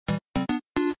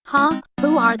Huh?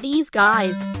 Who are these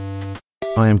guys?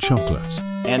 I am Chocolate,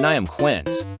 And I am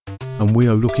Quince. and we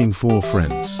are looking for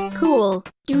friends. Cool.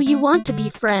 Do you want to be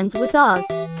friends with us?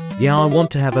 Yeah, I want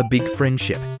to have a big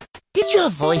friendship. Did your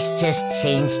voice just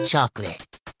change, Chocolate?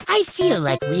 I feel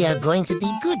like we are going to be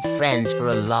good friends for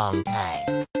a long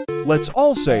time. Let's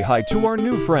all say hi to our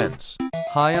new friends.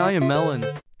 Hi, I am Melon.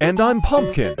 And I'm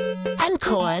Pumpkin. I'm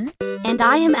Corn. And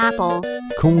I am Apple.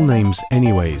 Cool names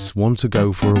anyways. Want to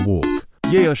go for a walk?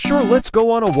 Yeah, sure, let's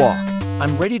go on a walk.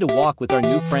 I'm ready to walk with our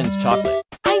new friends Chocolate.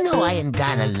 I know I am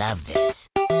gonna love this.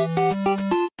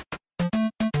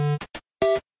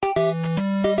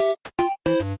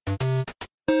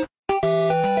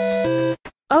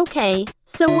 Okay,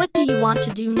 so what do you want to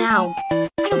do now?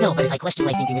 I don't know, but if I question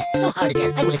my thinking is so hard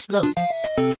again, I will explode.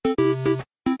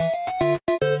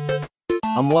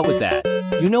 What was that?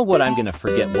 You know what, I'm gonna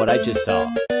forget what I just saw.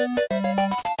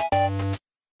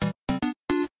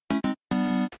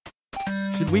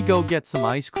 Should we go get some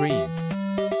ice cream?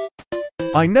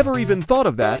 I never even thought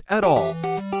of that at all.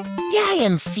 Yeah, I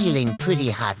am feeling pretty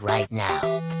hot right now.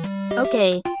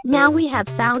 Okay, now we have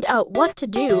found out what to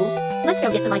do. Let's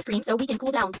go get some ice cream so we can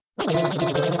cool down.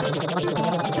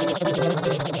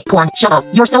 Corn, shut up.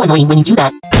 You're so annoying when you do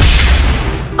that.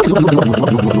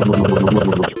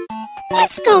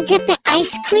 Let's go get the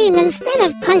ice cream instead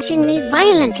of punching me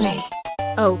violently.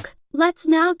 Oak, let's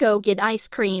now go get ice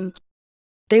cream.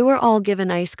 They were all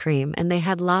given ice cream and they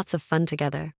had lots of fun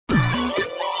together.